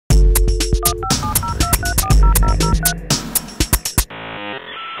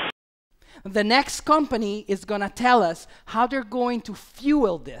The next company is going to tell us how they're going to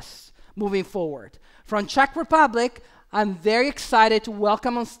fuel this moving forward. From Czech Republic, I'm very excited to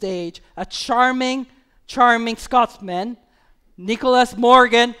welcome on stage a charming Scotsman, Nicholas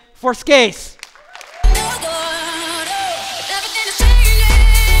Morgan for Skace.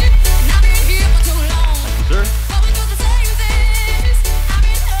 Sir.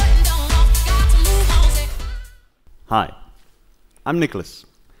 Hi, I'm Nicholas,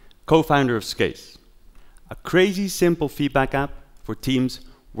 co-founder of Skace, a crazy simple feedback app for teams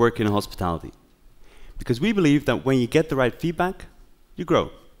working in hospitality. Because we believe that when you get the right feedback, you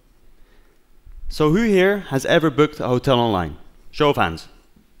grow. So who here has ever booked a hotel online? Show of hands.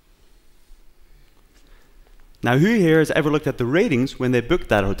 Now who here has ever looked at the ratings when they booked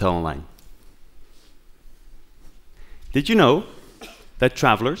that hotel online? Did you know that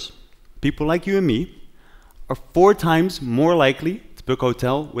travelers, people like you and me, are 4 times more likely to book a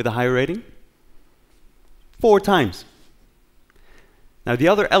hotel with a higher rating? 4 times. Now the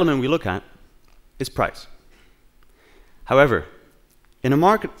other element we look at is price. However, in a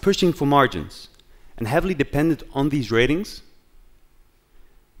market pushing for margins and heavily dependent on these ratings,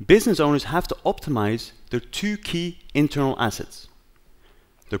 business owners have to optimize their 2 key internal assets: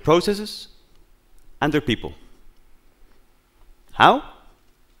 their processes and their people. How?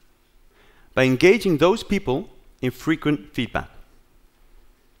 By engaging those people in frequent feedback.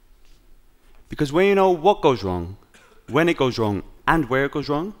 Because when you know what goes wrong, when it goes wrong, and where it goes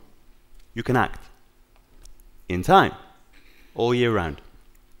wrong, you can act in time, all year round.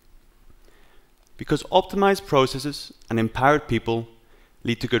 Because optimized processes and empowered people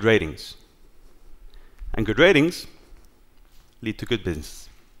lead to good ratings. And good ratings lead to good business.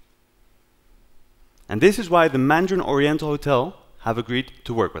 And this is why the Mandarin Oriental Hotel have agreed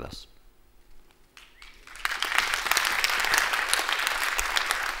to work with us.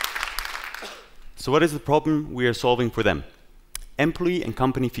 So what is the problem we are solving for them? Employee and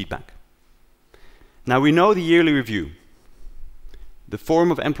company feedback. Now we know the yearly review, the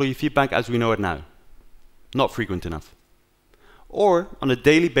form of employee feedback as we know it now, not frequent enough. Or on a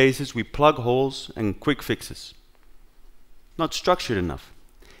daily basis we plug holes and quick fixes, not structured enough.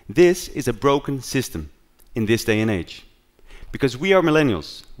 This is a broken system in this day and age. Because we are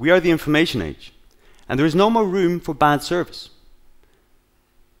millennials, we are the information age, and there is no more room for bad service.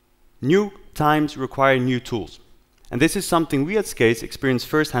 New times require new tools. And this is something we at Skace experienced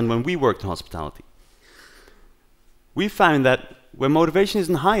firsthand when we worked in hospitality. We found that when motivation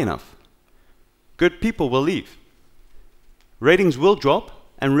isn't high enough, good people will leave. Ratings will drop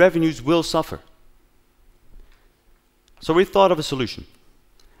and revenues will suffer. So we thought of a solution.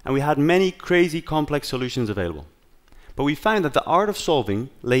 And we had many crazy complex solutions available. But we found that the art of solving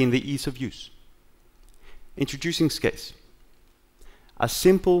lay in the ease of use. Introducing Skace, a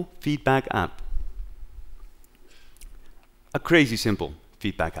simple feedback app. A crazy simple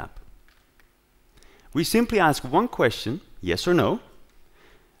feedback app. We simply ask one question, yes or no,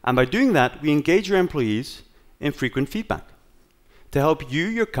 and by doing that, we engage your employees in frequent feedback to help you,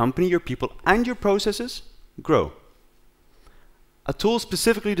 your company, your people, and your processes grow. A tool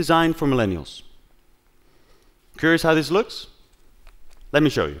specifically designed for millennials. Curious how this looks? Let me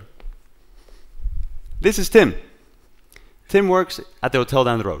show you. This is Tim. Tim works at the hotel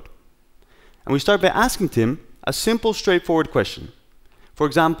down the road. And we start by asking Tim a simple, straightforward question. For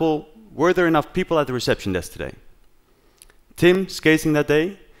example, were there enough people at the reception desk today? Tim, skacing that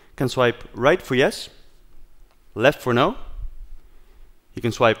day, can swipe right for yes, left for no. He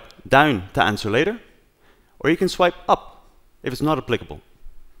can swipe down to answer later, or he can swipe up if it's not applicable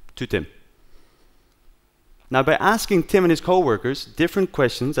to Tim. Now, by asking Tim and his co-workers different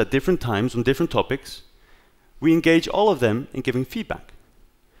questions at different times on different topics, we engage all of them in giving feedback.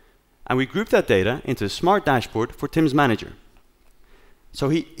 And we group that data into a smart dashboard for Tim's manager. So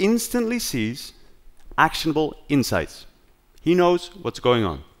he instantly sees actionable insights. He knows what's going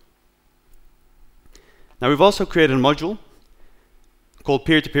on. Now, we've also created a module called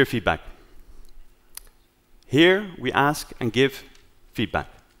peer-to-peer feedback. Here, we ask and give feedback.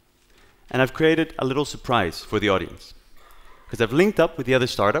 And I've created a little surprise for the audience, because I've linked up with the other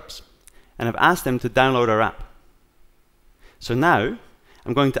startups, and I've asked them to download our app. So now,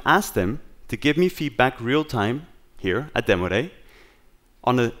 I'm going to ask them to give me feedback real time here at Demo Day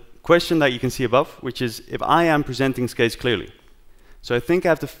on a question that you can see above, which is if I am presenting Skace clearly. So I think I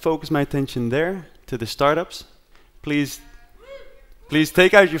have to focus my attention there to the startups. Please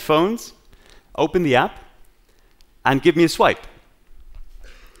take out your phones, open the app, and give me a swipe.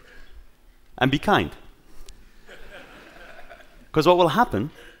 And be kind. Because what will happen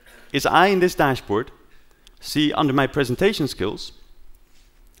is I, in this dashboard, see under my presentation skills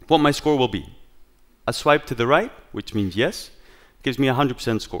what my score will be. A swipe to the right, which means yes, gives me a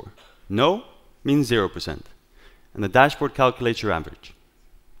 100% score. No means 0%. And the dashboard calculates your average.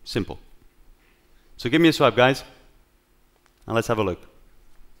 Simple. So give me a swipe, guys, and let's have a look.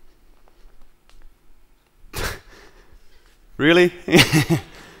 Really?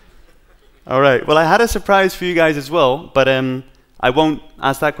 All right, well, I had a surprise for you guys as well, but I won't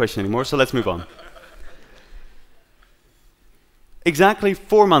ask that question anymore, so let's move on. Exactly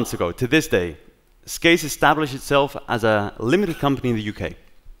 4 months ago, to this day, Skace established itself as a limited company in the UK.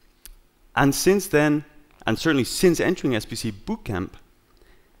 And since then, and certainly since entering SBC Bootcamp,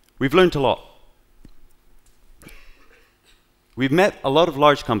 we've learned a lot. We've met a lot of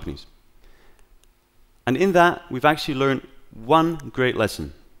large companies. And in that, we've actually learned one great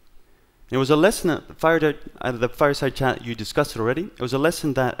lesson. It was a lesson at the fireside chat, you discussed it already. It was a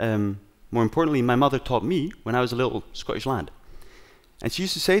lesson that, more importantly, my mother taught me when I was a little Scottish lad. And she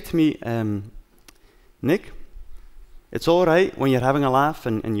used to say to me, Nick, it's all right when you're having a laugh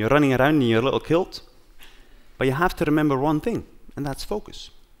and you're running around in your little kilt, but you have to remember one thing, and that's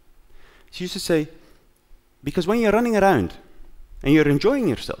focus. She used to say, because when you're running around and you're enjoying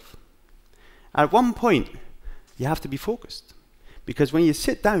yourself, at one point, you have to be focused. Because when you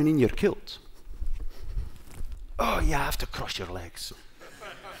sit down in your kilt, oh, you have to cross your legs.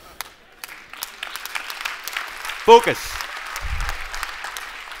 Focus.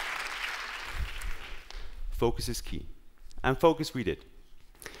 Focus is key. And focus we did.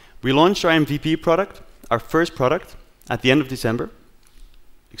 We launched our MVP product, our first product, at the end of December.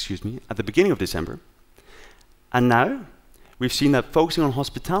 Excuse me, at the beginning of December. And now, we've seen that focusing on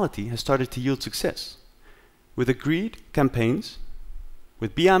hospitality has started to yield success, with agreed campaigns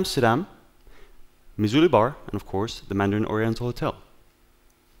with Amsterdam, Missouli Bar, and of course, the Mandarin Oriental Hotel.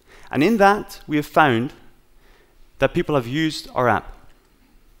 And in that, we have found that people have used our app.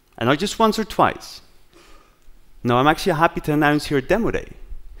 And not just once or twice. No, I'm actually happy to announce here at Demo Day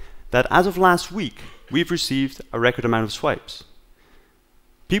that as of last week, we've received a record amount of swipes.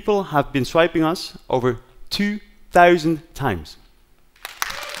 People have been swiping us over 2,000 times.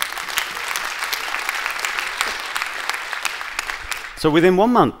 So within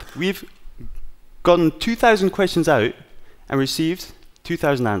 1 month, we've gotten 2,000 questions out and received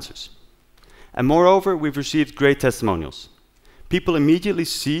 2,000 answers. And moreover, we've received great testimonials. People immediately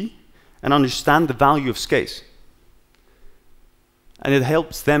see and understand the value of Skace. And it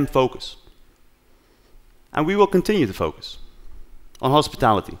helps them focus. And we will continue to focus on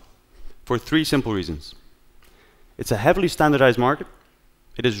hospitality for 3 simple reasons. It's a heavily standardized market,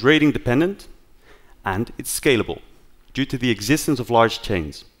 it is rating dependent, and it's scalable due to the existence of large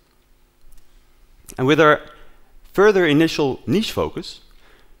chains. And with our further initial niche focus,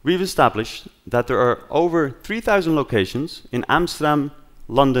 we've established that there are over 3,000 locations in Amsterdam,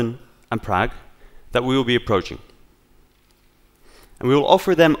 London, and Prague that we will be approaching. And we will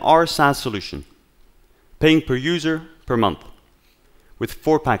offer them our SaaS solution, paying per user per month, with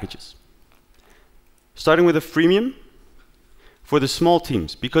 4 packages. Starting with a freemium for the small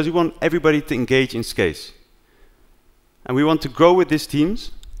teams, because we want everybody to engage in Skace. And we want to grow with these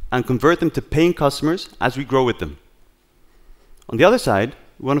teams and convert them to paying customers as we grow with them. On the other side,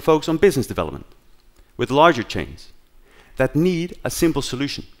 we want to focus on business development with larger chains that need a simple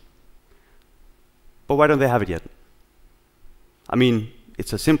solution. But why don't they have it yet? I mean,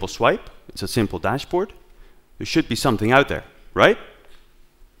 it's a simple swipe, it's a simple dashboard. There should be something out there, right?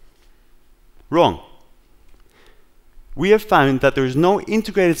 Wrong. We have found that there is no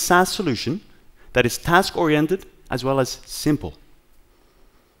integrated SaaS solution that is task-oriented as well as simple.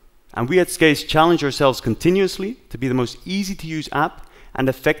 And we at Skace challenge ourselves continuously to be the most easy-to-use app and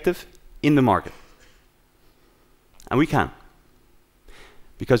effective in the market. And we can.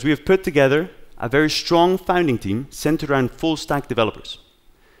 Because we have put together a very strong founding team centered around full-stack developers.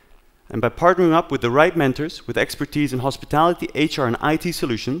 And by partnering up with the right mentors with expertise in hospitality, HR, and IT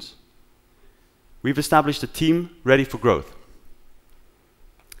solutions, we've established a team ready for growth.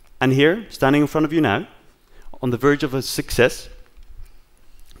 And here, standing in front of you now, on the verge of a success,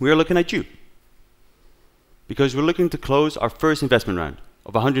 we are looking at you. Because we're looking to close our first investment round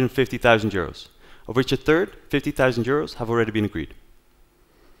of 150,000 euros, of which a third, 50,000 euros, have already been agreed.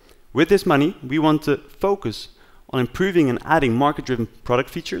 With this money, we want to focus on improving and adding market-driven product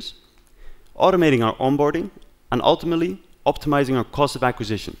features, automating our onboarding, and ultimately optimizing our cost of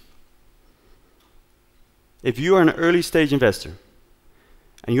acquisition. If you are an early-stage investor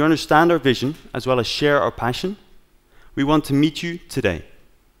and you understand our vision as well as share our passion, we want to meet you today.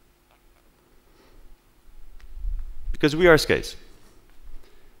 Because we are Skace.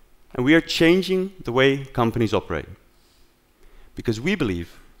 And we are changing the way companies operate. Because we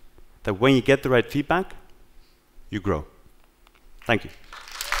believe that when you get the right feedback, you grow. Thank you.